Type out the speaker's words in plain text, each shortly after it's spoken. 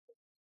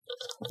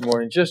Good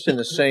morning. Just in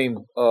the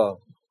same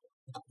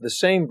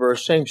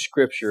verse, same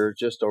scripture.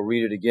 Just I'll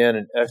read it again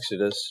in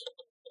Exodus,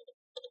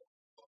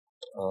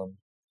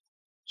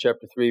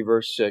 chapter 3,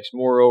 verse 6.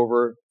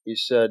 Moreover, he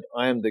said,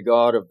 "I am the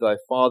God of thy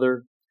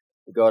father,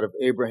 the God of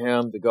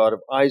Abraham, the God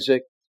of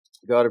Isaac,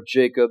 the God of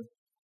Jacob."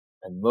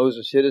 And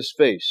Moses hid his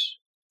face,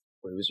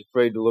 for he was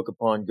afraid to look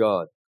upon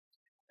God.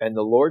 And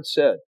the Lord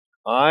said,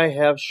 "I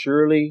have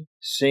surely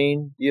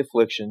seen the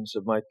afflictions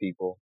of my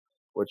people,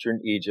 which are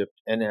in Egypt,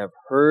 and have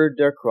heard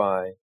their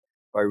cry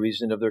by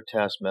reason of their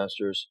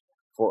taskmasters,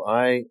 for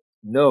I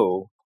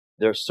know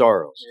their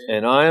sorrows.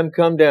 And I am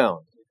come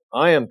down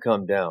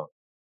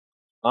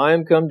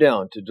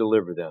to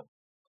deliver them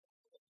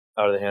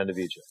out of the hand of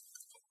Egypt."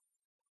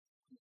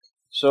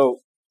 So,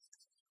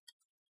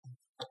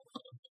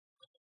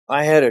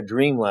 I had a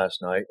dream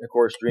last night. Of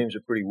course, dreams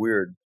are pretty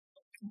weird.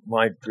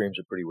 My dreams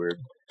are pretty weird,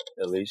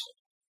 at least.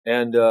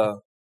 And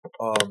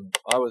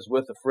I was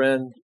with a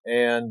friend,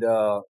 and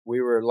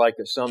we were like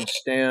at some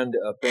stand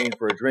paying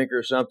for a drink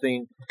or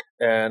something,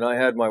 and I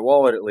had my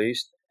wallet at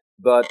least,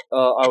 but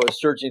I was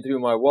searching through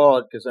my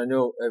wallet because I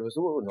knew it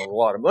wasn't a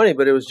lot of money,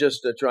 but it was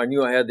just I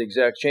knew I had the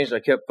exact change. I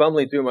kept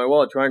fumbling through my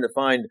wallet trying to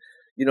find,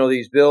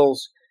 these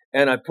bills,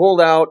 and I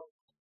pulled out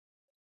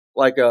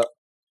like a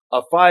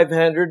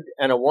 500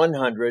 and a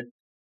 100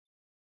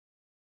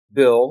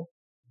 bill,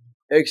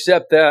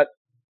 except that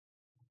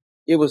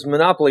it was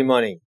Monopoly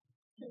money.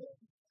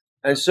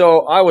 And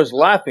so I was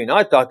laughing.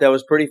 I thought that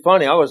was pretty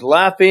funny. I was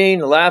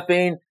laughing,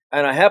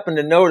 and I happened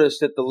to notice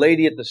that the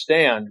lady at the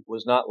stand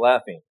was not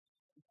laughing.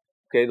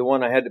 Okay, the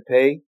one I had to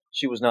pay,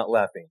 she was not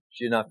laughing.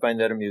 She did not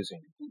find that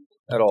amusing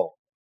at all.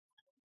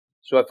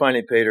 So I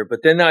finally paid her.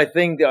 But then I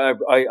think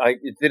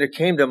it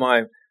came to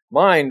my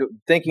mind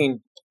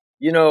thinking,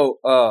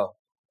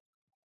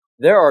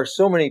 there are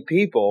so many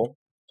people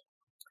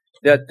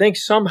that think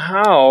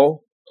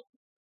somehow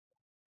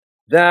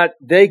that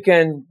they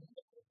can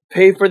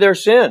pay for their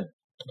sin,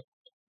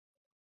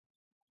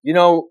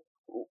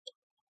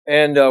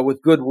 and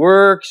with good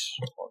works,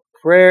 or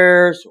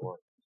prayers, or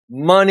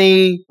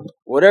money,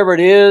 whatever it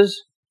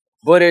is,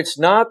 but it's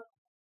not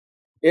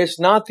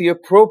the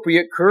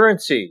appropriate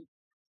currency.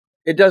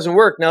 It doesn't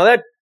work. Now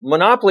that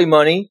Monopoly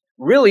money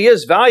really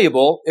is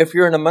valuable if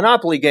you're in a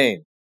Monopoly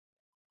game.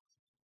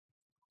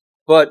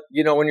 But,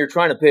 when you're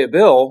trying to pay a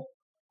bill,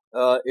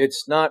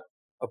 it's not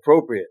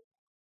appropriate.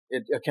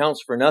 It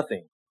accounts for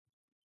nothing.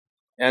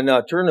 And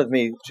turn with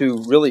me to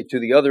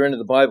the other end of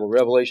the Bible,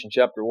 Revelation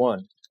chapter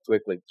 1,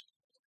 quickly.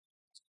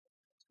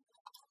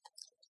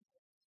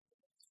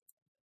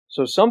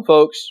 So some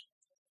folks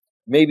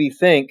maybe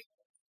think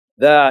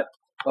that,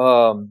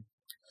 I'm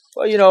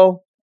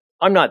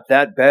not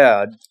that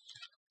bad,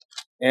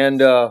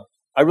 and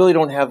I really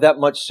don't have that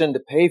much sin to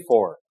pay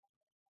for.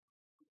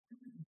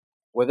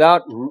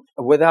 Without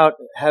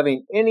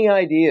having any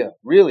idea,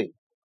 really,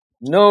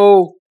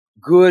 no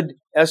good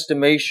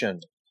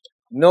estimation,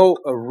 no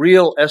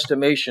real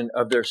estimation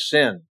of their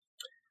sin.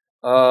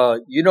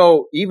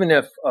 Even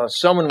if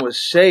someone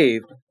was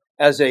saved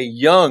as a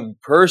young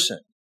person,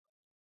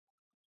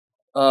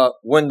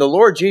 when the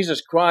Lord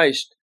Jesus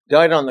Christ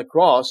died on the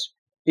cross,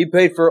 He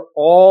paid for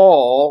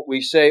all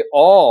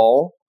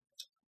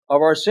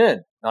of our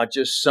sin. Not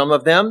just some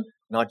of them,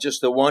 not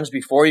just the ones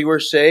before you were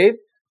saved,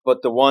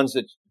 but the ones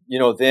that,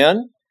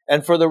 then,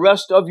 and for the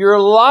rest of your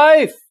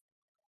life.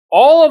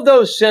 All of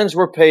those sins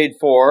were paid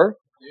for,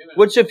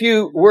 which if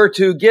you were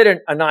to get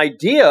an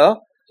idea,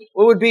 it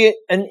would be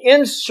an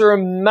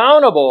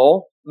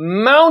insurmountable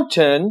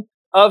mountain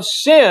of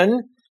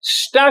sin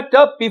stacked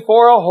up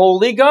before a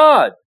holy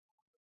God.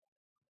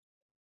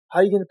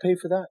 How are you going to pay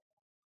for that?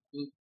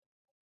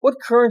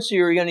 What currency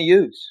are you going to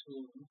use?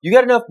 You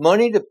got enough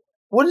money to...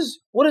 What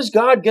is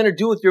God going to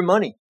do with your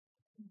money?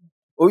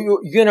 Are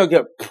you going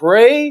to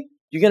pray?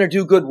 You're going to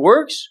do good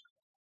works?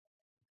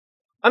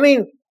 I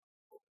mean,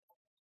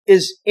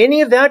 is any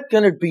of that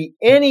going to be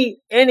any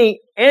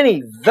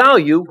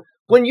value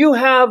when you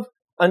have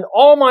an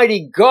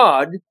almighty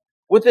God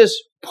with this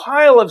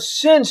pile of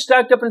sin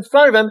stacked up in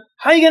front of Him?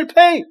 How are you going to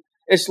pay?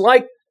 It's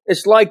like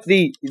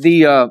the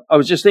I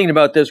was just thinking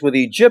about this with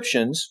the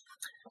Egyptians,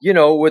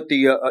 with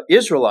the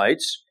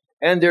Israelites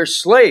and their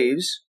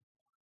slaves.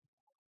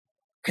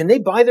 Can they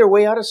buy their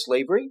way out of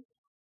slavery?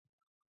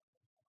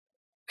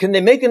 Can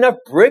they make enough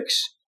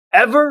bricks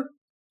ever?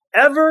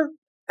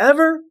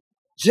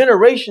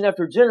 Generation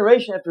after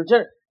generation after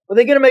generation. Are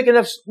they going to make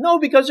enough? No,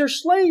 because they're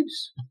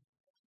slaves.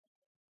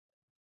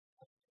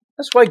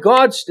 That's why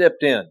God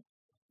stepped in.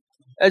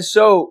 And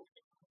so,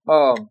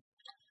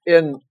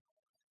 in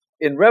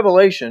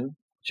Revelation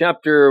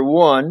chapter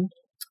 1,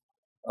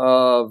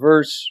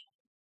 verse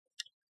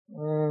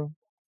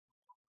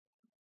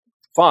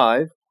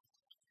 5,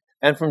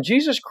 and from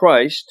Jesus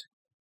Christ,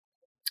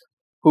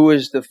 who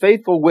is the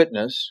faithful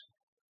witness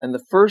and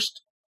the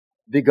first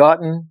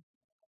begotten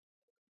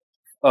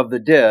of the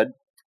dead,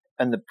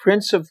 and the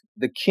prince of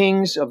the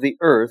kings of the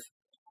earth,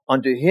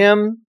 unto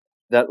Him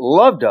that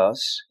loved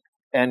us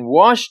and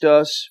washed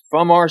us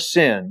from our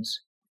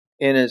sins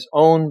in His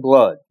own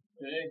blood.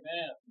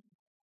 Amen.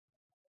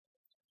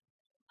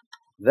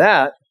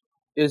 That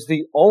is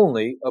the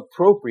only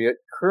appropriate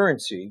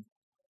currency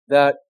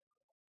that,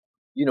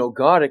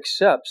 God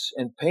accepts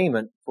in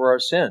payment for our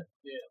sin.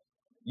 Yeah.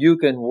 You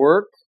can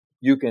work,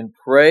 you can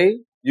pray,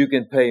 you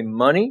can pay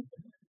money.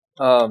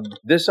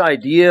 This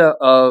idea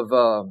of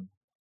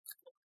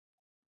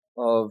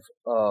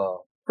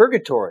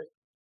purgatory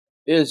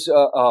is,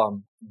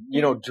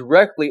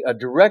 directly a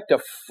direct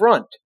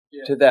affront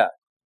to that.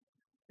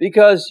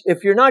 Because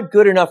if you're not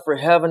good enough for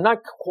heaven, not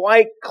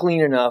quite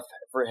clean enough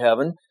for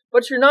heaven,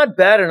 but you're not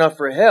bad enough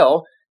for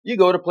hell, you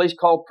go to a place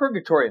called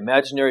purgatory,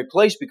 imaginary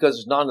place because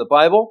it's not in the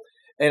Bible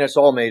and it's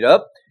all made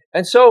up.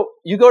 And so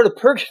you go to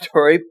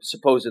purgatory,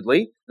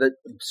 supposedly, that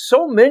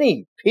so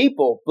many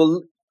people,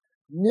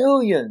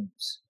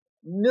 millions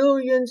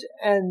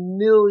and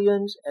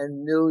millions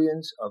and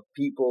millions of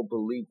people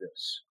believe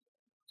this.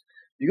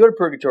 You go to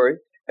purgatory,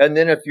 and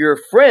then if you're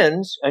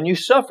friends and you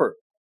suffer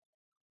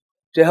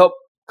to help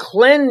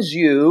cleanse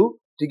you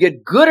to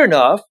get good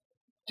enough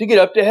to get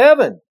up to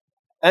heaven.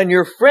 And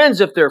your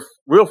friends, if they're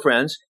real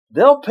friends,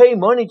 they'll pay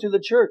money to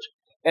the church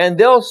and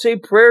they'll say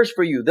prayers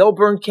for you. They'll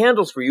burn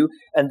candles for you,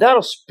 and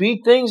that'll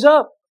speed things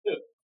up.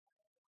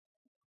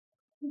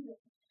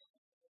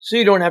 So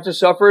you don't have to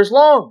suffer as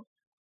long.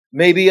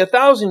 Maybe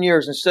 1,000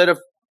 years instead of,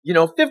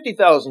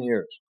 50,000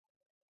 years.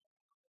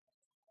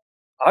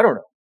 I don't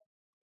know.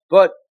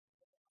 But,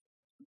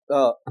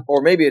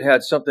 or maybe it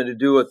had something to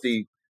do with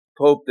the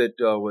Pope that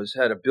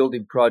had a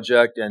building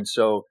project, and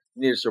so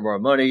needed some more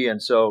money,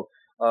 and so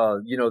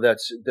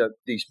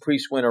these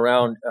priests went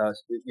around,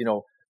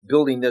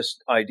 building this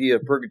idea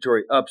of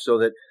purgatory up, so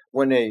that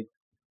when a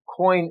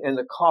coin in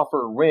the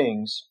coffer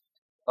rings,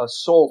 a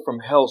soul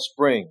from hell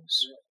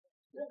springs.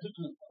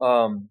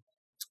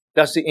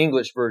 That's the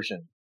English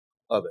version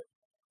of it,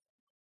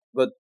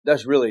 but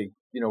that's really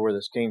where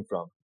this came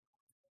from.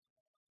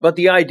 But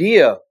the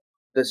idea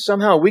that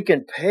somehow we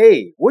can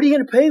pay, what are you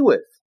going to pay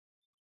with?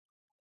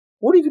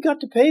 What have you got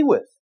to pay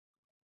with?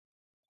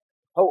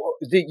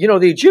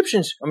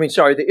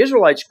 The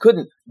Israelites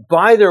couldn't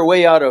buy their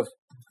way out of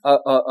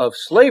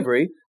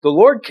slavery. The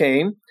Lord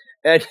came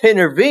and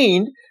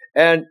intervened,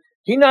 and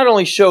He not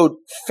only showed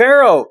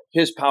Pharaoh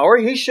His power,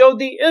 He showed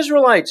the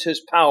Israelites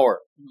His power.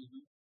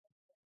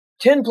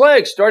 10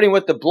 plagues, starting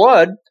with the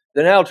blood,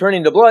 the Nile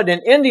turning to blood,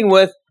 and ending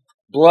with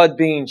blood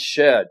being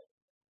shed.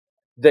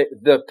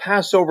 The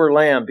Passover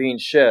lamb being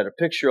shed, a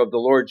picture of the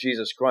Lord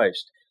Jesus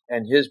Christ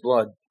and His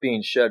blood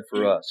being shed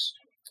for us.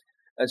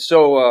 And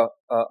so,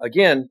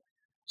 again,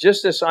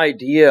 just this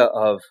idea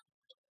of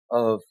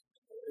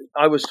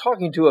I was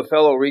talking to a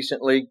fellow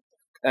recently,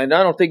 and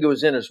I don't think it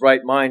was in his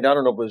right mind. I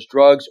don't know if it was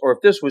drugs or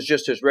if this was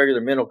just his regular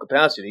mental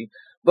capacity,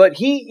 but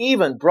he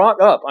even brought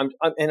up,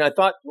 and I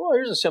thought, well,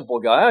 here's a simple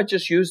guy. I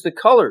just use the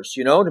colors,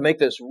 to make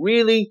this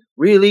really,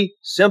 really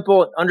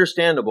simple and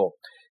understandable.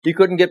 He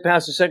couldn't get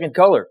past the second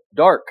color,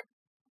 dark,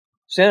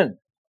 sin.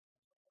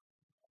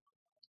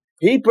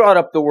 He brought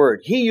up the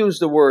word. He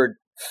used the word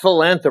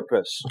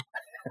philanthropist.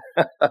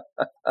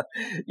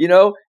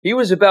 He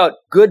was about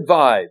good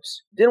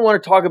vibes. Didn't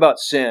want to talk about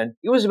sin.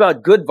 He was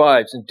about good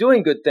vibes and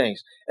doing good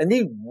things. And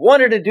he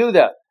wanted to do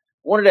that.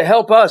 Wanted to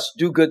help us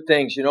do good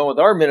things, with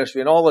our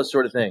ministry and all that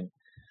sort of thing.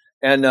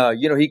 And,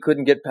 he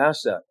couldn't get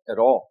past that at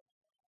all.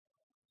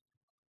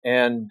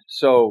 And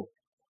so,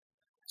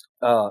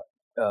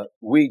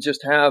 we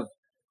just have,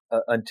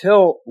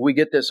 until we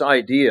get this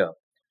idea,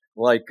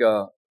 like,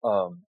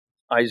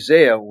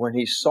 Isaiah, when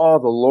he saw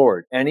the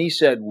Lord, and he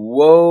said,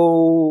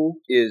 "Woe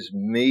is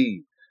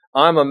me.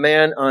 I'm a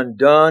man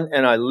undone,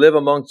 and I live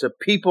amongst a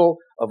people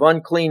of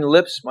unclean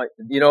lips." My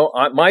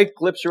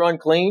lips are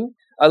unclean.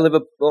 I live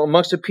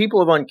amongst a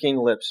people of unclean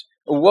lips.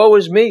 Woe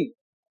is me.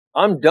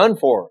 I'm done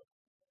for.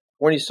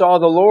 When he saw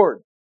the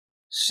Lord,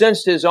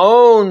 sensed his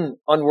own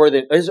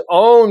unworthiness, his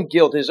own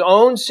guilt, his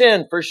own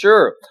sin, for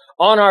sure.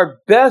 On our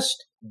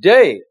best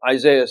day,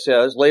 Isaiah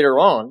says later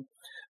on,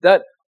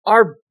 that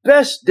our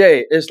best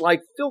day is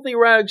like filthy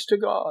rags to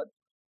God.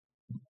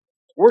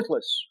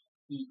 Worthless,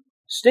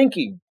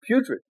 stinky,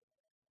 putrid.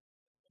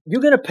 You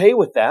going to pay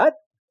with that?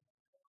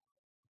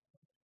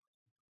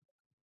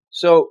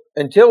 So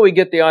until we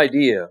get the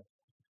idea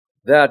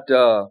that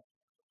the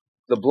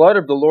blood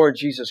of the Lord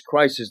Jesus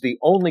Christ is the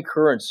only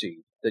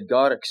currency that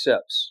God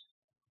accepts,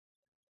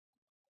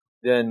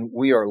 then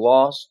we are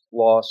lost,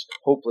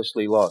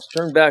 hopelessly lost.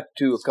 Turn back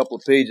to a couple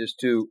of pages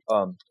to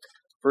 1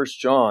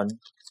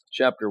 John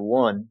chapter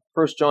 1.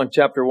 1 John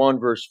chapter 1,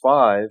 verse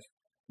 5.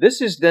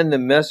 "This is then the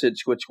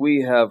message which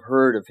we have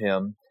heard of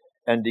Him,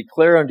 and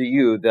declare unto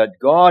you, that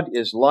God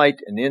is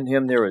light, and in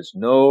Him there is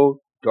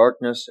no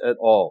darkness at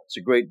all." It's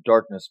a great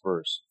darkness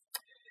verse.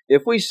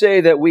 If we say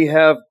that we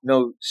have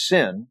no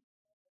sin,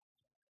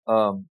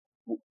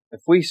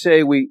 if we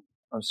say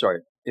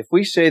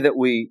that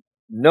we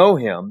know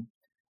Him,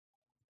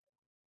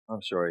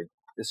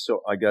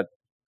 I got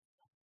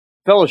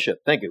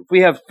fellowship. Thank you. If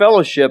we have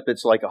fellowship,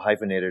 it's like a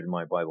hyphenated in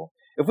my Bible.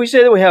 If we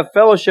say that we have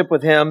fellowship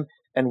with Him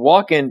and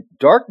walk in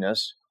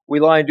darkness,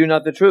 we lie and do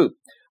not the truth.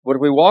 But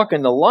if we walk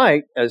in the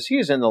light, as He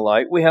is in the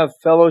light, we have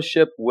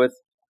fellowship with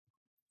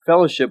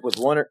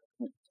one.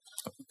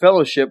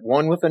 fellowship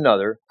one with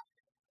another,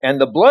 and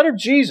the blood of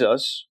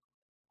Jesus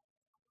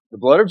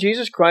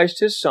Christ,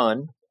 his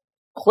Son,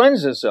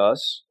 cleanses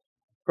us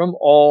from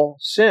all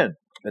sin.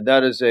 And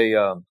that is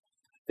I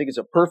think it's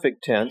a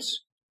perfect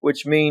tense,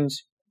 which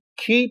means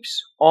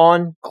keeps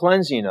on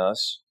cleansing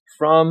us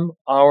from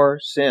our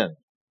sin.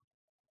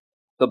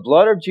 The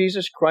blood of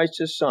Jesus Christ,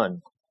 his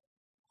Son,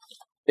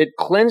 it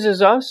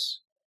cleanses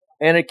us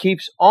and it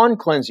keeps on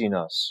cleansing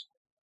us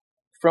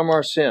from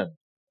our sin.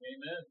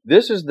 Amen.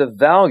 This is the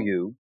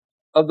value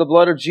of the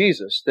blood of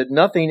Jesus that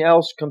nothing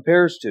else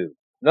compares to.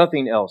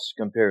 Nothing else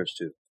compares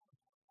to.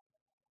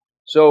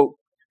 So,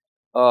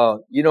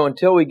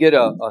 until we get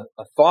a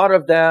thought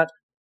of that,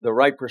 the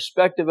right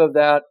perspective of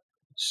that,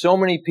 so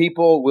many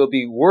people will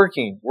be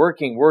working,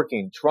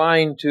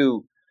 trying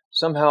to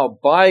somehow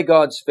buy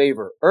God's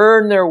favor,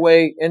 earn their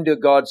way into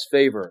God's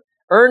favor,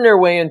 earn their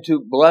way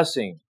into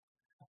blessing.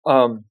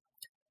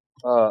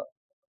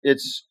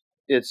 It's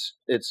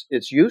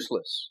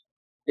useless.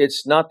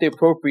 It's not the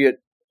appropriate.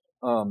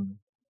 It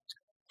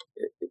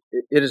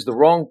is the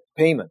wrong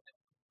payment.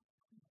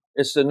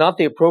 It's not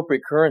the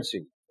appropriate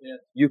currency. Yeah.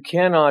 You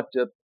cannot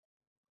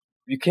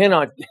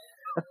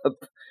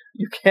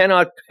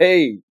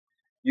pay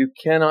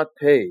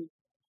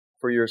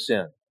for your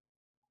sin.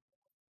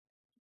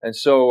 And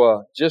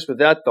so, just with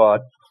that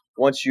thought,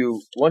 once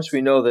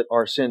we know that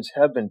our sins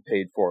have been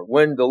paid for,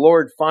 when the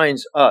Lord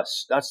finds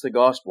us, that's the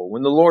gospel.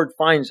 When the Lord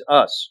finds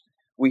us,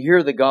 we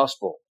hear the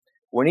gospel.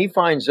 When He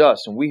finds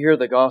us and we hear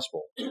the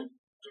gospel,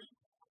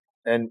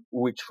 and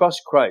we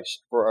trust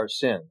Christ for our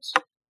sins,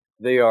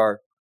 they are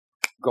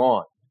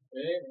gone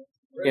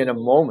in a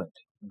moment.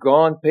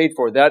 Gone, paid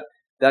for. That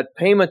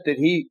payment that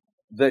He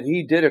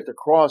did at the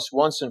cross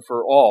once and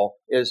for all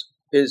is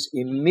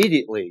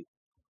immediately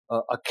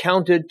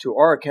accounted to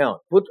our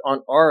account, put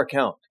on our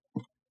account,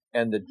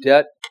 and the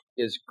debt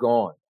is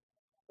gone.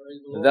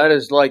 That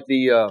is like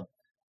the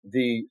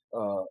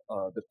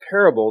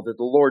parable that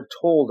the Lord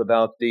told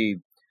about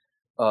the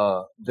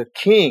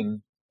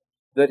king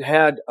that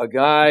had a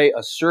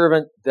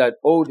servant that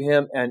owed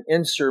him an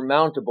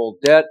insurmountable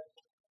debt,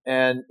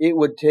 and it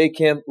would take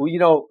him,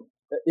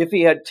 if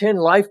he had 10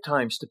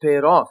 lifetimes to pay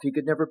it off, he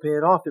could never pay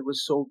it off. It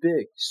was so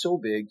big.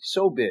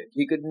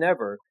 He could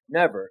never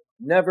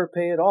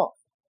pay it off.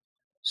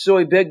 So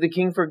he begged the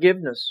king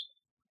forgiveness,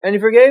 and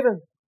he forgave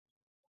him.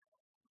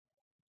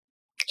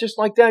 Just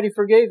like that, he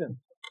forgave him.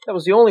 That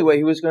was the only way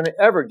he was going to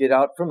ever get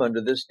out from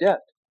under this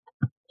debt.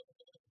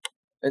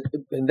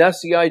 And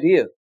that's the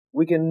idea.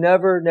 We can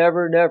never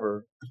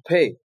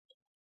pay.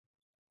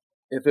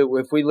 If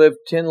we lived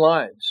 10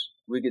 lives,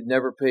 we could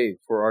never pay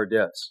for our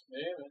debts.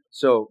 Amen.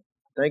 So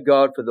thank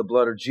God for the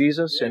blood of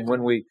Jesus. Yeah. And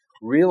when we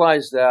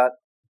realize that,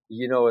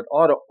 it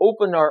ought to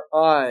open our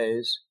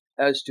eyes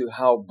as to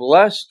how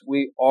blessed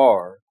we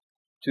are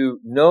to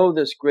know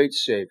this great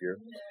Savior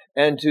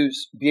and to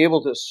be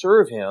able to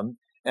serve Him.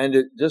 And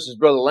just as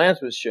Brother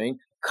Lance was saying,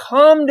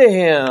 come to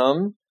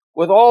Him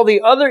with all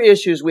the other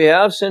issues we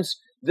have, since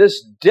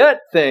this debt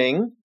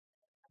thing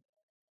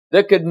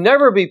that could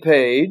never be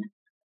paid,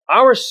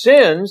 our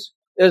sins,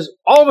 is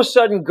all of a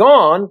sudden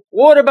gone.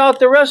 What about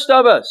the rest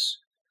of us?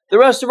 The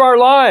rest of our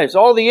lives,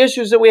 all the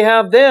issues that we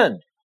have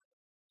then?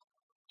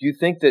 Do you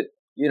think that,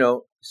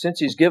 since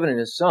He's given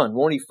His Son,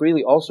 won't He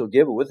freely also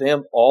give it with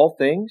Him all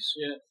things?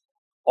 Yeah.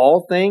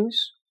 All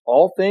things,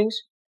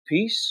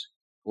 peace,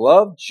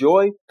 love,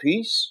 joy,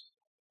 peace.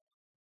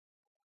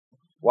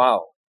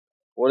 Wow.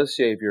 What a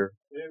Savior,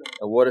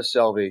 and what a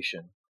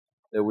salvation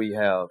that we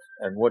have,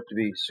 and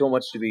so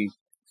much to be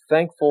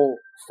thankful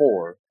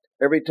for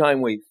every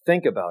time we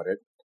think about it,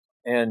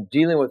 and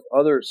dealing with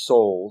other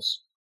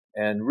souls,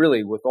 and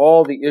really with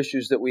all the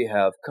issues that we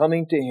have,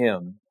 coming to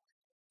Him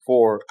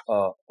for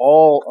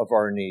all of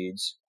our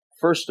needs.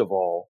 First of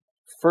all,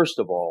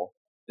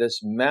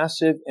 this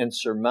massive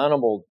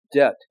insurmountable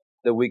debt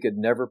that we could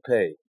never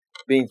pay.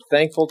 Being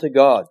thankful to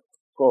God.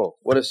 Oh,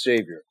 what a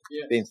Savior.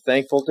 Yes. Being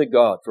thankful to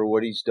God for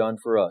what He's done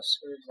for us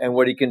and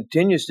what He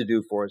continues to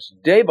do for us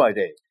day by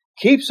day.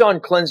 Keeps on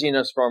cleansing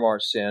us from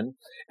our sin.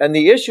 And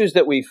the issues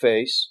that we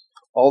face,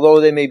 although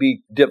they may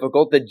be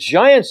difficult, the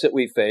giants that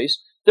we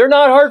face, they're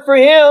not hard for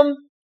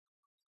Him.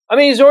 I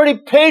mean, He's already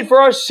paid for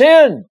our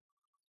sin.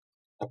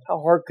 How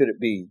hard could it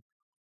be,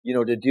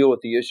 to deal with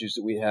the issues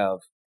that we have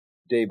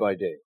day by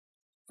day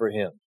for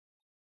Him?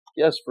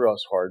 Yes, for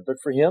us hard,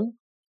 but for Him,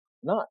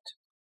 not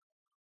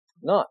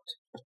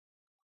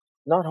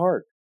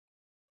hard.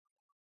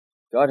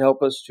 God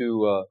help us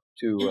to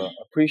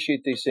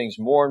appreciate these things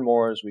more and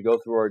more as we go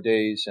through our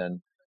days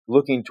and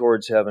looking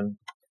towards heaven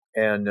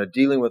and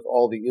dealing with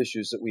all the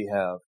issues that we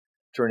have,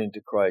 turning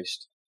to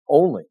Christ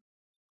only,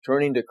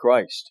 turning to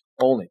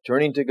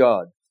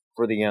God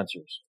for the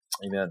answers.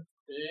 Amen.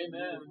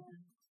 Amen.